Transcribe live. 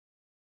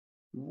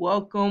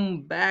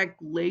Welcome back,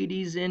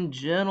 ladies and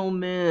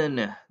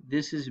gentlemen.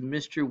 This is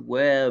Mr.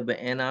 Webb,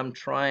 and I'm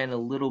trying a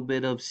little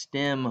bit of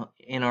STEM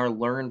in our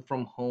Learn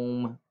from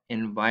Home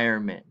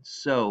environment.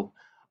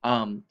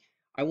 Um,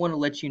 I want to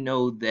let you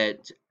know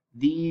that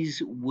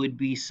these would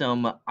be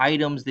some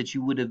items that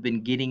you would have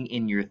been getting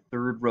in your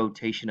third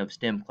rotation of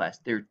STEM class.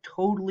 They're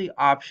totally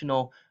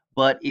optional,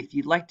 but if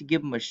you'd like to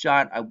give them a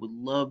shot, I would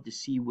love to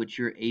see what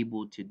you're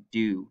able to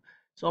do.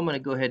 So I'm going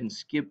to go ahead and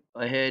skip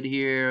ahead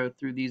here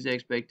through these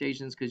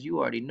expectations because you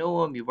already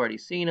know them, you've already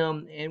seen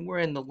them, and we're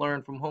in the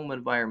learn from home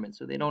environment,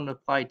 so they don't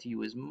apply to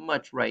you as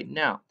much right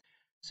now.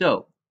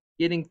 So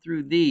getting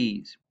through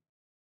these,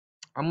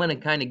 I'm going to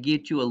kind of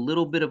get you a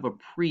little bit of a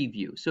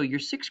preview. So your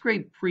sixth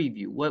grade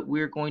preview, what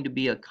we're going to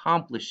be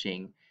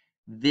accomplishing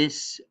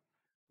this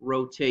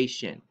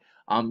rotation.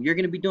 You're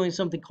going to be doing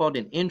something called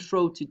an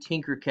intro to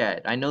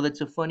Tinkercad. I know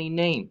that's a funny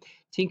name.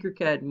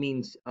 Tinkercad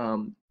means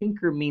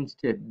tinker means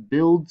to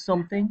build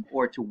something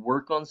or to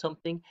work on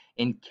something,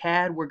 and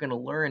CAD we're going to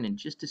learn in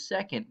just a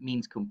second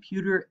means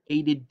computer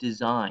aided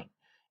design.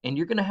 And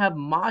you're going to have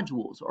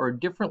modules or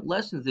different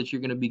lessons that you're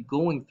going to be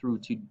going through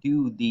to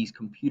do these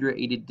computer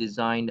aided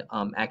design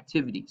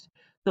activities.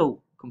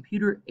 So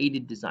computer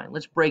aided design.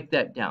 Let's break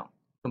that down.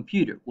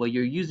 Computer. Well,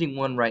 you're using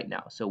one right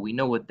now, so we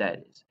know what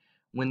that is.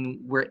 When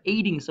we're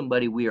aiding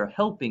somebody, we are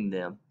helping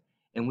them.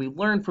 And we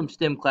learn from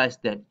STEM class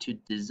that to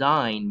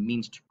design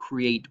means to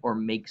create or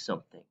make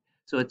something.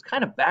 So it's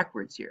kind of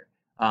backwards here.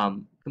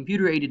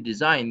 Computer aided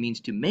design means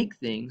to make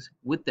things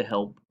with the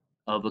help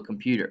of a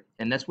computer.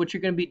 And that's what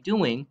you're going to be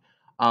doing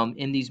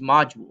in these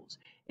modules.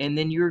 And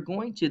then you're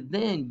going to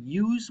then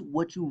use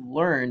what you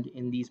learned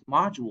in these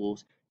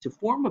modules to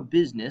form a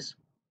business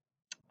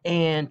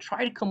and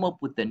try to come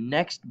up with the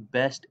next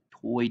best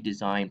toy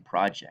design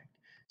project.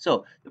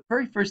 So the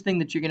very first thing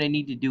that you're going to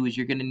need to do is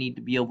you're going to need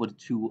to be able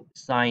to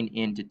sign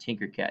into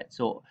Tinkercad.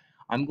 So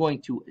I'm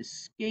going to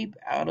escape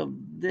out of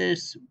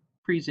this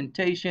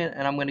presentation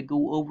and I'm going to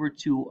go over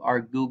to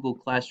our Google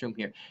Classroom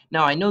here.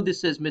 Now I know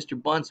this says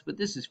Mr. Bunce, but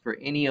this is for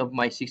any of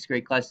my sixth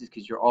grade classes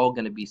because you're all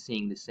going to be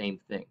seeing the same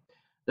thing.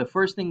 The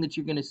first thing that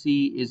you're going to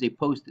see is a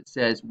post that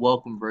says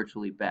welcome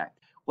virtually back.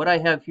 What I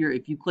have here,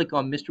 if you click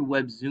on Mr.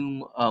 Webb's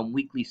Zoom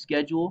weekly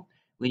schedule,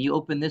 when you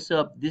open this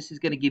up, this is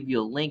going to give you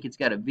a link. It's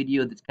got a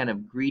video that's kind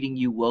of greeting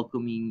you,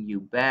 welcoming you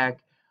back.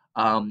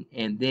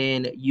 And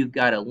then you've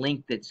got a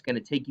link that's going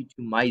to take you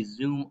to my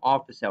Zoom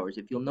office hours.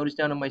 If you'll notice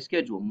down on my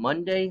schedule,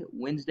 Monday,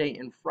 Wednesday,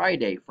 and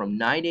Friday from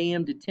 9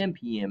 a.m. to 10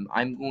 p.m.,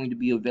 I'm going to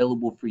be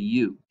available for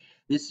you.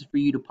 This is for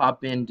you to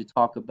pop in to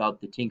talk about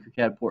the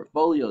Tinkercad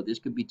portfolio. This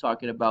could be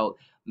talking about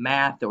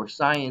math or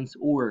science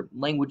or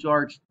language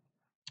arts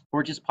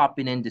or just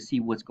popping in to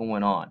see what's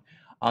going on.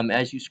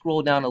 As you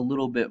scroll down a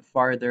little bit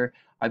farther,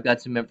 I've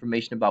got some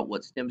information about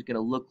what STEM is going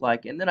to look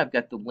like, and then I've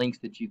got the links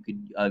that you could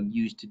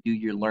use to do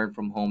your learn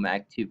from home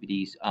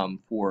activities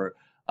for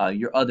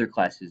your other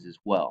classes as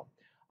well.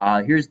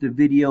 Here's the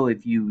video.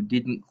 If you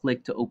didn't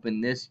click to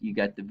open this, you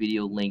got the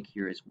video link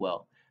here as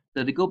well.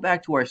 So to go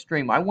back to our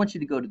stream, I want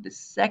you to go to the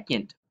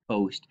second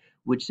post,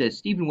 which says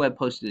Stephen Webb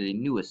posted a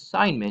new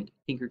assignment,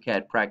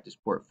 Tinkercad Practice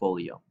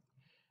Portfolio.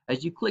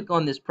 As you click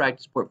on this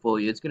practice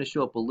portfolio, it's going to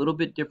show up a little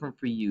bit different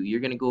for you. You're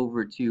going to go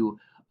over to,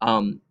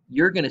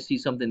 you're going to see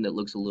something that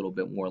looks a little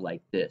bit more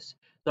like this.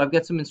 So I've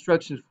got some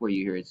instructions for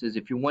you here. It says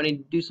if you're wanting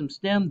to do some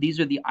STEM, these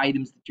are the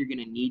items that you're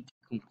going to need to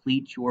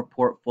complete your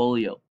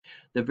portfolio.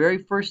 The very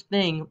first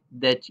thing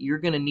that you're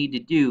going to need to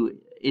do,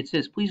 it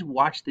says please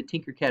watch the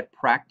Tinkercad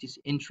practice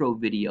intro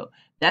video.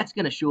 That's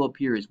going to show up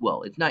here as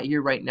well. It's not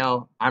here right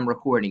now. I'm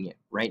recording it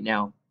right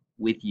now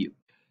with you.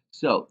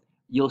 So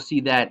you'll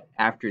see that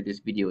after this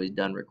video is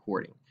done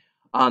recording.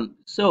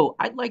 So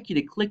I'd like you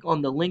to click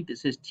on the link that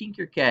says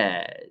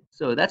Tinkercad.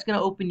 So that's going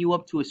to open you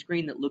up to a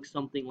screen that looks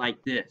something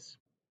like this.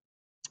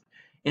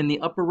 In the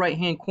upper right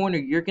hand corner,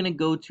 you're going to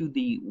go to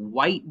the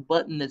white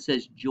button that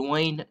says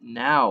Join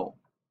Now.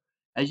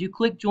 As you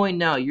click Join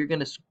Now, you're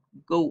going to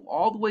go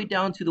all the way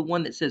down to the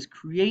one that says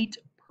Create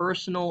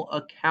Personal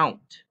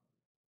Account.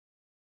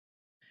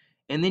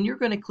 And then you're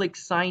going to click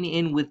Sign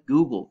In with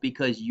Google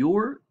because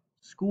your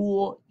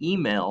school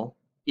email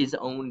is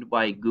owned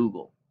by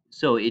Google.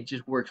 So it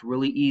just works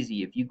really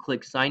easy if you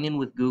click sign in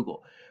with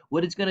Google.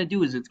 What it's going to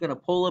do is it's going to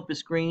pull up a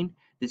screen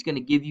that's going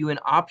to give you an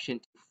option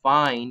to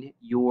find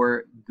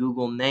your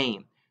Google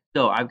name.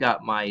 So I've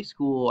got my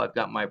school, I've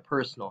got my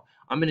personal.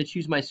 I'm going to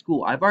choose my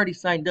school. I've already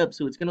signed up,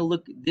 so it's going to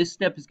look, this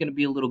step is going to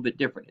be a little bit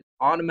different. It's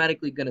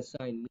automatically going to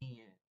sign me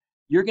in.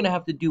 You're going to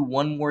have to do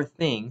one more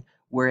thing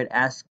where it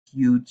asks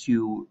you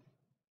to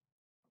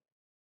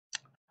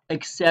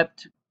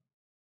accept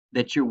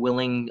that you're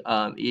willing,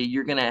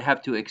 you're going to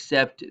have to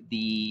accept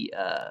the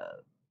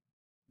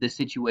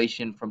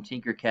situation from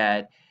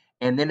Tinkercad,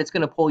 and then it's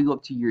going to pull you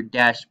up to your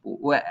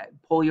dashboard,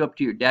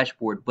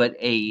 but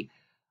a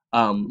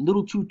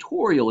little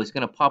tutorial is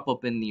going to pop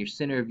up in the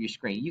center of your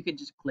screen. You can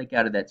just click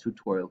out of that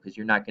tutorial because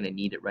you're not going to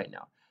need it right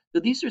now. So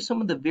these are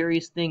some of the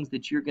various things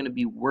that you're going to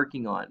be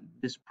working on.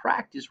 This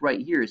practice right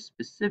here is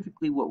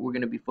specifically what we're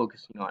going to be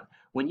focusing on.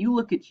 When you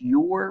look at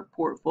your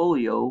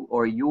portfolio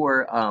or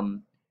your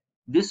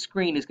this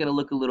screen is going to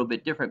look a little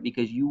bit different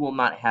because you will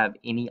not have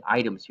any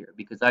items here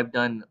because I've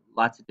done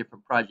lots of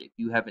different projects.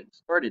 You haven't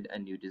started a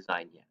new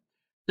design yet.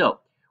 So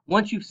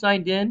once you've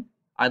signed in,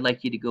 I'd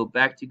like you to go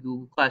back to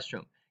Google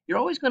Classroom. You're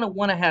always going to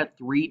want to have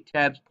 3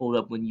 tabs pulled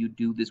up when you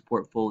do this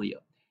portfolio.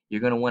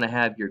 You're going to want to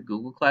have your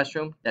Google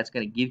Classroom. That's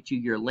going to give you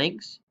your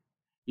links.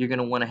 You're going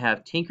to want to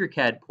have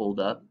Tinkercad pulled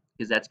up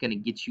because that's going to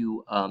get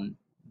you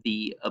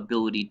the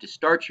ability to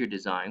start your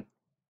design.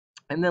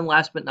 And then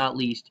last but not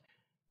least,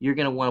 you're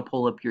going to want to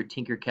pull up your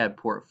Tinkercad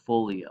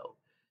portfolio.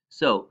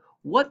 So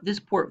what this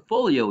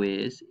portfolio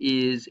is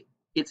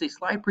it's a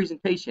slide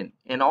presentation,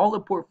 and all the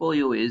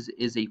portfolio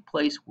is a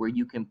place where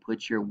you can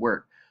put your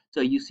work. So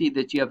you see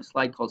that you have a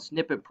slide called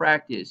snippet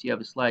practice, you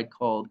have a slide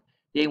called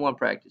day 1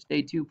 practice,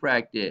 day 2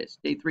 practice,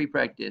 day 3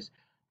 practice,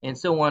 and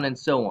so on and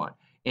so on.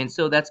 And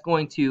so that's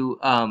going to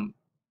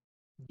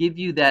give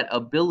you that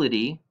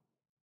ability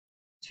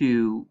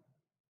to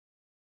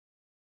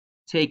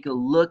take a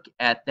look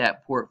at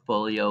that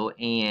portfolio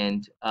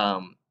and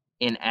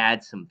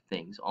add some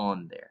things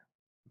on there.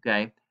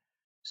 Okay,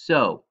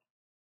 so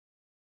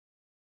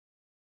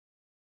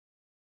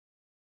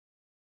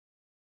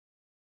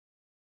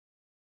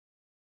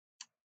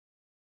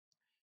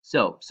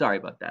sorry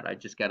about that. I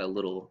just got a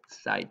little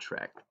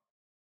sidetracked.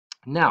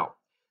 Now,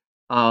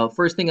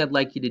 first thing I'd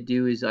like you to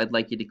do is I'd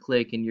like you to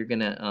click and you're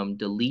gonna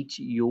delete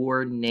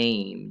your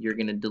name. You're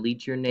gonna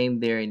delete your name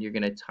there and you're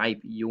gonna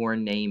type your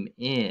name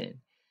in.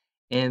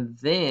 And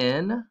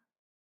then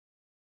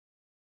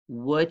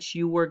what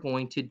you are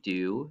going to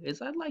do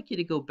is I'd like you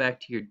to go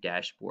back to your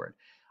dashboard.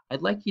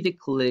 I'd like you to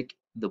click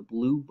the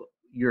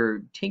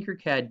your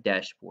Tinkercad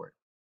dashboard.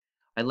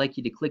 I'd like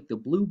you to click the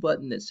blue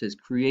button that says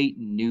create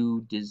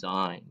new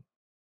design.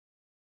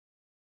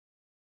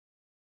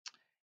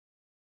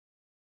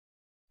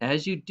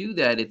 As you do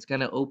that, it's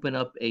going to open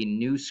up a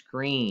new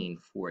screen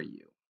for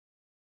you.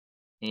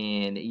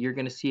 And you're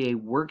going to see a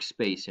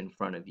workspace in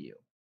front of you.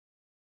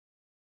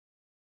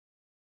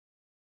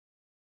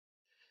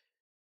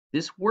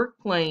 This work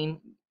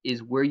plane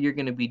is where you're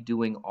going to be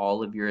doing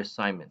all of your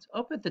assignments.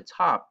 Up at the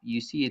top,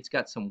 you see it's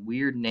got some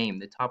weird name,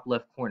 the top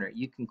left corner.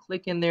 You can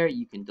click in there,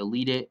 you can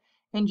delete it,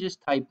 and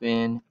just type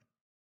in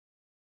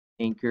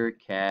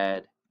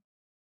Tinkercad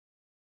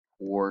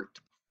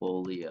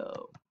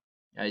Portfolio.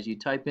 As you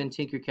type in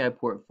Tinkercad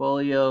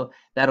Portfolio,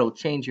 that'll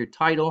change your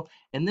title.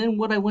 And then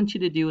what I want you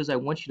to do is I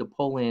want you to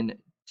pull in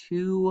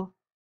 2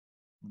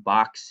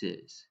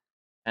 boxes.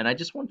 And I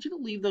just want you to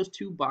leave those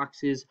 2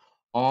 boxes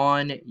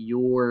on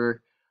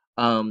your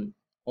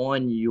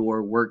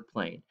work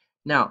plane.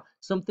 Now,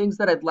 some things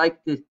that I'd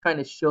like to kind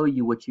of show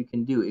you what you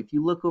can do. If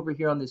you look over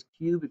here on this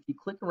cube, if you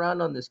click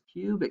around on this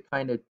cube, it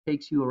kind of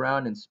takes you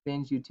around and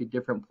spins you to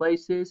different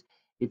places.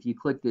 If you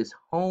click this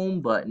home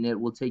button, it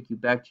will take you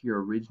back to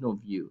your original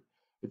view.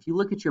 If you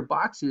look at your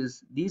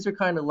boxes, these are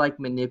kind of like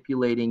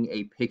manipulating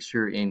a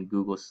picture in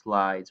Google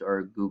Slides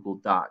or Google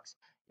Docs.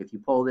 If you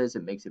pull this,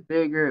 it makes it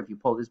bigger. If you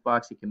pull this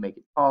box, it can make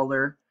it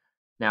taller.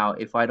 Now,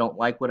 if I don't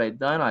like what I've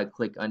done, I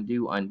click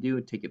undo, undo,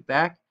 and take it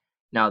back.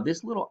 Now,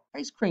 this little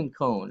ice cream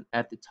cone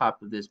at the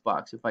top of this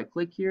box, if I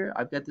click here,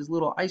 I've got this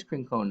little ice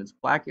cream cone. It's a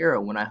black arrow.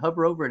 When I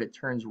hover over it, it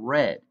turns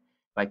red.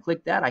 If I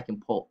click that, I can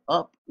pull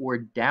up or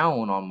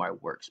down on my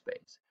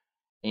workspace.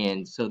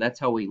 And so that's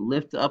how we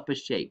lift up a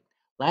shape.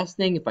 Last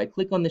thing, if I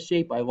click on the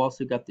shape, I've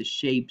also got the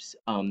shapes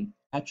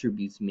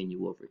attributes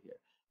menu over here.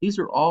 These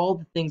are all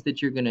the things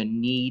that you're going to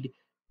need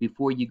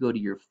before you go to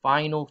your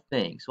final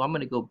thing. So I'm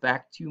going to go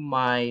back to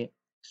my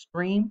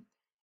stream,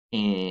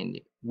 and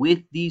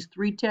with these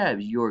 3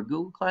 tabs, your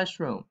Google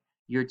Classroom,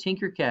 your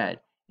Tinkercad,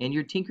 and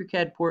your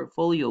Tinkercad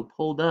portfolio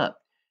pulled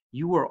up,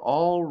 you are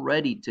all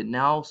ready to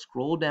now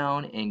scroll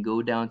down and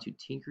go down to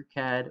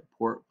Tinkercad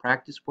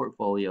Practice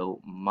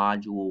Portfolio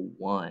Module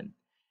 1.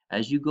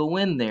 As you go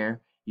in there,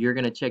 you're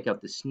going to check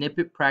out the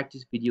snippet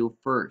practice video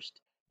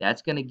first.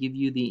 That's going to give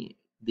you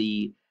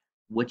the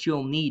what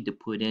you'll need to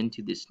put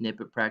into the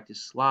snippet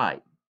practice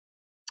slide.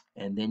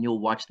 And then you'll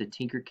watch the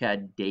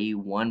Tinkercad Day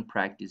 1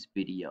 practice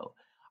video.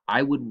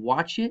 I would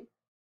watch it,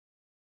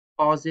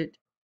 pause it,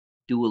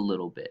 do a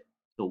little bit.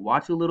 So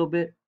watch a little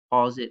bit,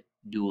 pause it,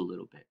 do a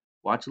little bit.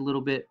 Watch a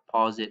little bit,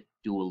 pause it,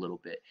 do a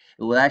little bit.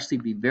 It will actually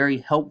be very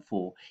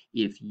helpful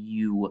if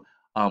you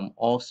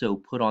also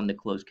put on the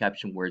closed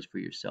caption words for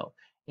yourself.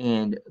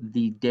 And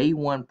the day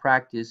 1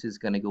 practice is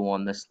going to go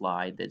on the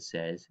slide that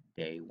says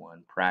day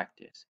 1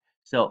 practice.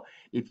 So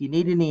if you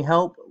need any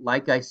help,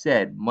 like I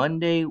said,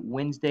 Monday,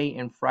 Wednesday,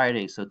 and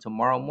Friday. So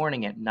tomorrow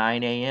morning at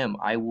 9 a.m.,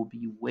 I will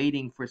be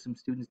waiting for some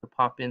students to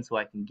pop in so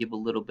I can give a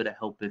little bit of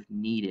help if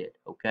needed.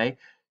 Okay.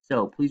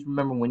 So please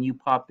remember when you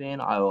pop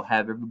in, I will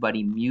have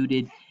everybody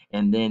muted.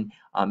 And then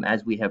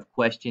as we have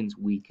questions,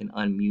 we can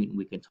unmute and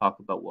we can talk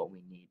about what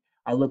we need.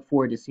 I look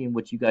forward to seeing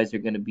what you guys are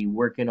going to be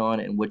working on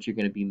and what you're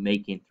going to be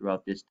making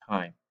throughout this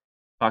time.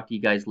 Talk to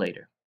you guys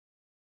later.